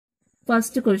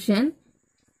First question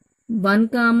 1,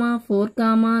 4,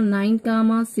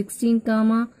 9, 16,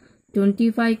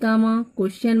 25,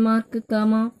 question mark,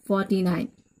 49.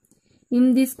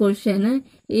 In this question,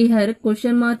 here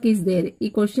question mark is there. ఈ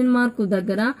question mark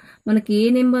దగ్గర మనకి ఏ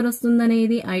number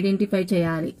వస్తుందనేది identify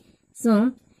చేయాలి. So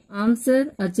answer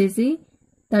వచ్చేసి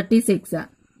 36.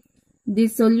 The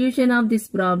solution of this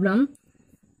problem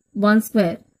 1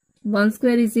 square. 1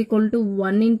 square is equal to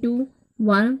 1 into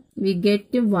 1, we get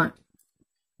 1.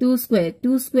 2 square.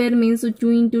 2 square means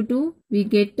 2 into 2, we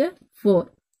get 4.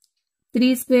 3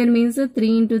 square means 3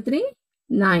 into 3,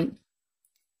 9.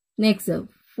 Next,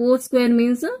 4 square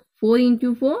means 4 into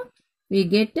 4, we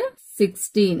get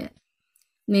 16.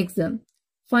 Next,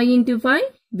 5 into 5,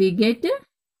 we get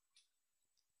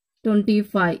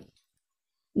 25.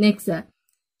 Next,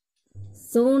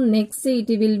 so next it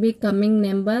will be coming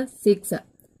number 6.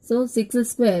 So 6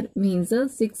 square means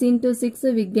 6 into 6,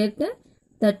 we get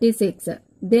 36.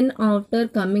 Then after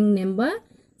coming number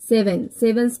 7.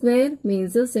 7 square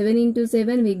means 7 into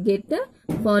 7, we get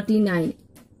 49.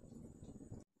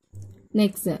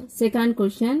 Next, second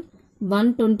question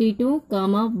 122,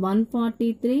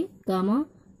 143,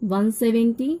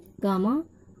 170,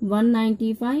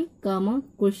 195,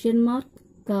 question mark,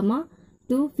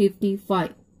 255.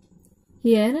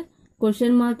 Here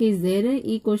question mark is there.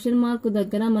 ఈ question mark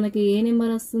దగ్గర మనకి ఏ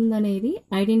number వస్తుంది అనేది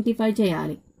identify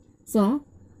చేయాలి. So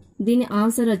దీని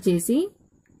answer వచ్చేసి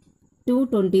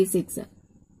 226.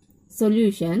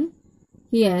 Solution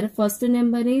here first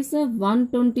number is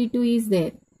 122 is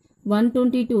there.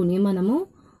 122 ని మనము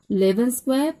 11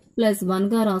 స్క్వేర్ ప్లస్ 1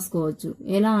 గా రాసుకోవచ్చు.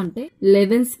 ఎలా అంటే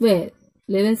 11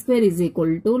 square is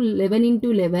equal to 11 into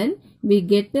 11, we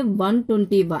get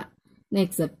 121.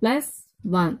 Next plus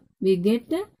 1, we get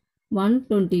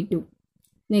 122.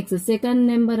 Next second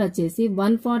number వచ్చేసి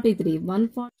 143.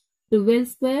 12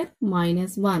 స్క్వేర్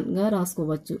మైనస్ 1 గా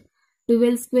రాసుకోవచ్చు.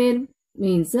 12 square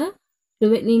means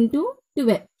 12 into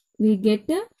 12, we get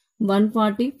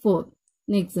 144.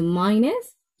 Next minus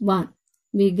 1,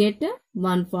 we get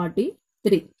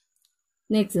 143.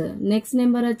 Next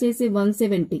number వచ్చేసి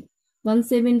 170.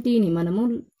 170 ని మనము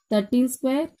 13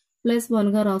 స్క్వేర్ ప్లస్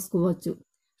 1 గా రాసుకోవచ్చు.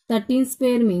 13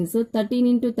 square means 13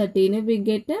 into 13, we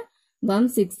get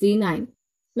 169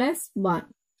 plus 1,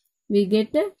 we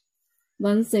get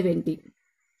 170.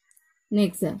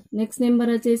 Next number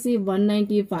వచ్చేసి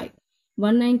 195.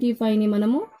 195 ని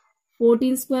మనము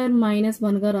 14 స్క్వేర్ మైనస్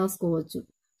 1 గా రాసుకోవచ్చు.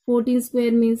 14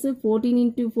 square means 14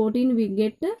 into 14, we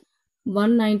get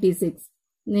 196.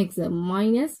 Next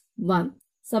minus 1,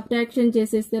 subtraction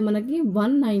చేసేస్తే మనకి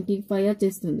 195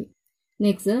 వచ్చేస్తుంది.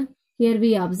 Next here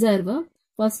we observe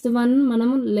first one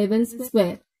మనము 11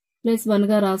 స్క్వేర్ ప్లస్ 1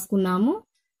 గా రాసుకున్నాము.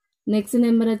 నెక్స్ట్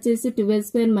నెంబర్ వచ్చేసి 12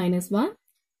 square minus 1.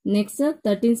 Next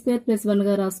 13 square plus 1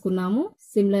 గా రాసుకున్నాము.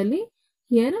 సిమిలర్లీ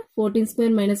హియర్ 14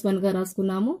 స్క్వేర్ మైనస్ 1 గా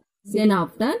రాసుకున్నాము. Then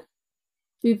after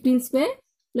 15 square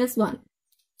plus 1.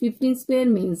 15 square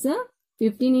means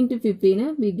 15 into 15,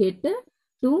 we get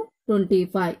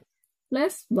 225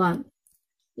 plus 1.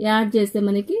 Add చేస్తే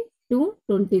మనకి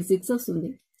 226 వస్తుంది.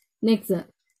 Next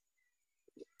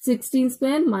 16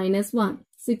 square minus 1.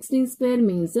 16 square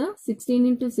means 16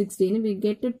 into 16, we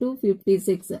get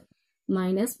 256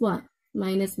 minus 1,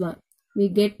 we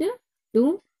get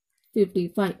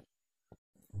 255.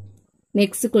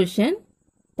 Next question,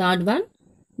 third one,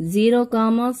 0,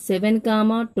 7,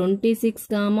 26,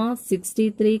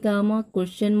 63,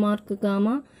 question mark,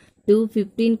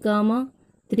 215,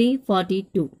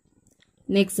 342.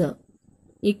 Next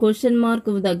ఈ question mark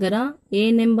దగ్గర ఏ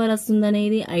number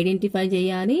వస్తుందనేది identify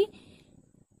చేయాలి.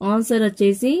 Answer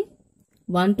వచ్చేసి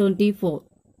 124.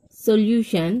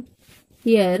 Solution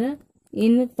here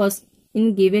in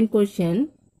given question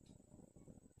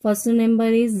first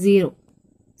number is 0.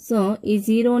 So ఈ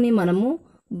 0ని మనము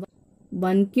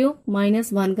 1 cube minus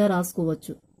 1 గా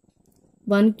రాసుకోవచ్చు.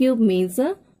 1 cube means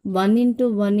 1 into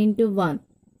 1 into 1,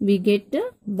 we get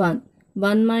 1.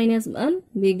 1 minus 1,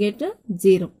 we get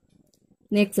 0.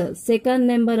 Next second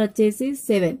number వచ్చేసి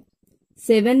 7.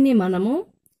 7ని మనము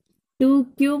 2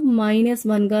 cube minus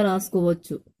 1 గా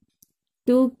రాసుకోవచ్చు.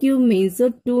 2 cube means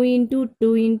 2 into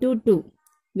 2 into 2,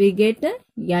 we get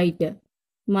 8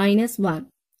 minus 1.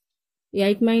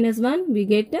 8 minus 1, we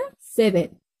get 7.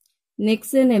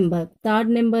 Next number third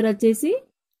number వచ్చేసి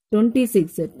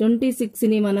 26.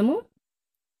 26ని మనము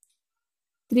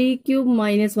 3 cube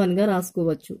minus 1 గా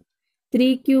రాసుకోవచ్చు.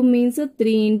 3 cube means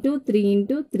 3 into 3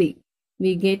 into 3,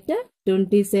 we get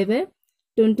 27.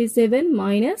 27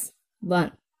 minus 1.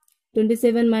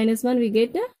 27 minus 1, we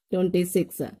get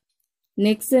 26.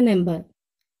 Next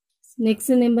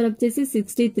number వచ్చేసి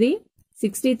 63.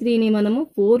 63ని మనము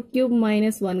 4 cube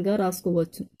minus 1 గా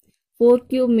రాసుకోవచ్చు. 4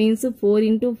 cube means 4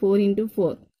 into 4 into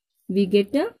 4. We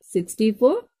get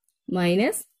 64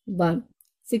 minus 1.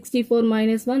 64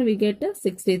 minus 1 we get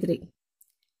 63.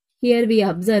 Here we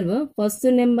observe first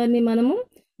number ni manamu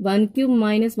 1 cube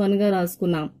minus 1 ga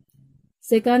raskunnam.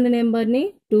 Second number ni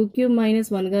 2 cube minus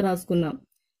 1 ga raskunnam.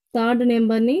 Third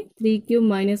number ni 3 cube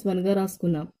minus 1 ga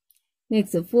raskunnam.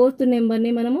 Next fourth number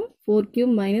ni manamu 4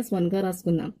 cube minus 1 ga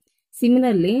raskunnam.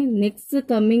 Similarly next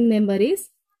coming number is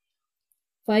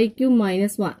 5 cube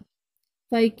minus 1.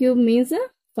 5 cube means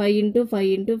 5 into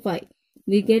 5 into 5.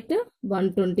 We get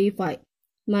 125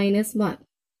 minus 1.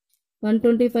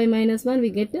 125 minus 1 we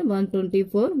get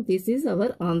 124. This is our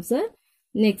answer.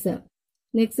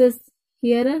 Next is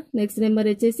here next number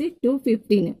వచ్చేసి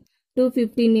 215.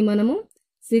 215 ని మనము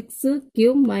 6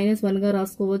 cube minus 1 గా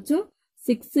రాసుకోవచ్చు.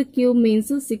 6 cube means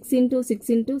 6 into 6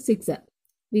 into 6.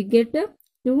 We get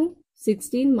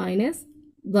 216 minus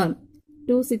 1.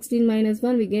 216 minus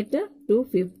 1 we get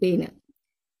 215.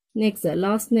 Next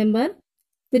last number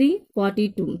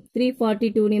 342.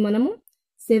 342 ని మనము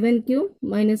 7 cube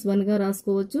minus 1 గా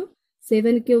రాసుకోవచ్చు.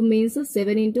 7 cube means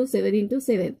 7 into 7 into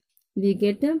 7. We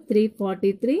get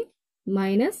 343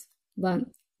 minus 1.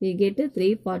 We get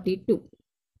 342.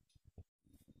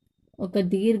 ఒక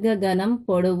దీర్ఘగణం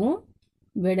పొడవు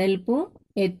వెడల్పు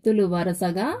ఎత్తులు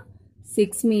వరుసగా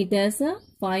 6 meters,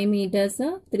 5 meters,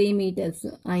 3 meters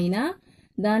అయినా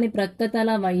దాని ప్రక్కతల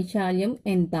వైశాల్యం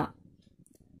ఎంత?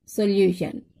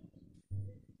 సొల్యూషన్.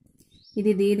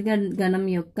 ఇది దీర్ఘగణం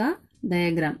యొక్క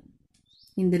డయాగ్రామ్.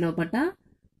 ఇందులోపట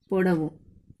పొడవు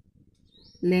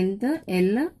లెంత్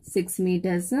L 6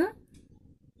 meters,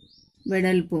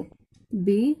 వెడల్పు B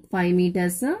 5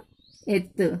 meters,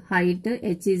 ఎత్తు height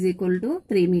H is equal to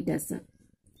 3 meters.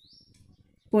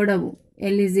 పొడవు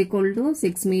L is equal to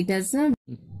 6 meters,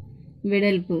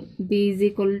 వెడల్పు B is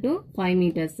equal to 5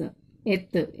 meters,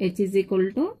 ఎత్తు H is equal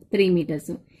to 3 meters.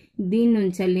 దీని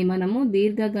నుంచి మనము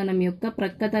దీర్ఘగణం యొక్క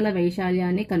ప్రక్కతల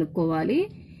వైశాల్యాన్ని కనుక్కోవాలి.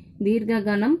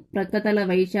 దీర్ఘగణం ప్రక్కతల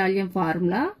వైశాల్యం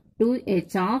formula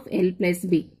 2h of L plus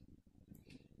B.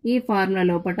 ఈ ఫార్ములా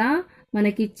లోపట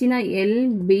మనకిచ్చిన L,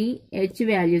 B, H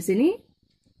వాల్యూస్ ని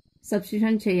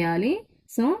సబ్స్టిట్యూషన్ చేయాలి.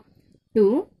 So 2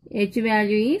 H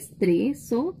value is 3.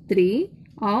 So 3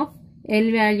 of L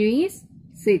value is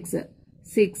 6.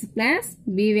 6 plus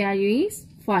B value is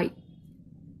 5.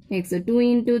 Next 2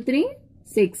 into 3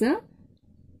 6.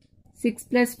 6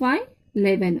 plus 5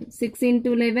 11. 6 into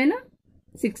 11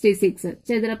 66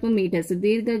 చదరపు మీటర్స్.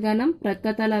 దీర్ఘగణం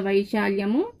ప్రక్కతల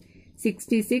వైశాల్యము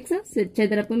 66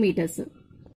 చదరపు metres.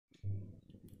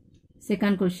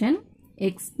 Second question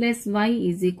x plus y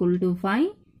is equal to 5,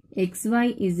 xy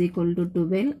is equal to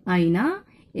 12 అయినా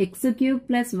x cube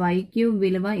plus y cube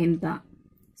విలువ ఎంత?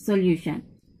 Solution.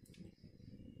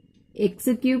 x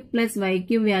cube plus y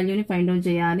cube వాల్యూని find out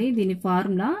చేయాలి. దీని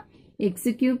formula x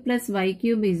cube plus y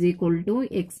cube is equal to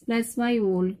x plus y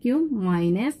whole cube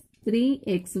minus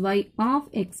 3xy of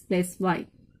x plus y.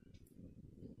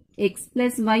 x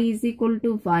plus y is equal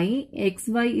to 5,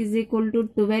 xy is equal to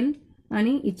 12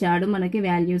 అని ఇచ్చాడు మనకి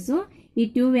values. ఈ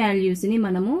 2 values ని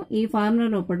మనము ఈ formula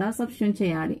లోపల substitute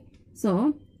చేయాలి. So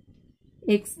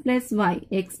x plus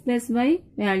y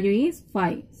value is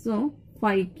 5. So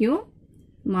 5 cube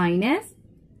minus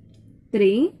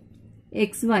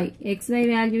 3xy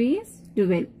value is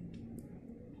 12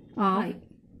 of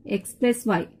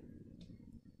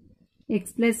x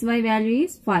plus y value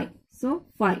is 5. So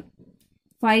 5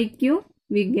 cube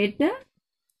we get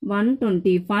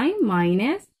 125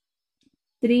 minus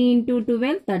 3 into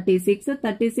 12 36.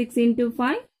 36 into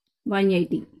 5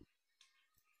 180.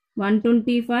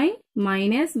 125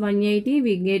 minus 180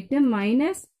 we get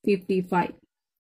minus 55.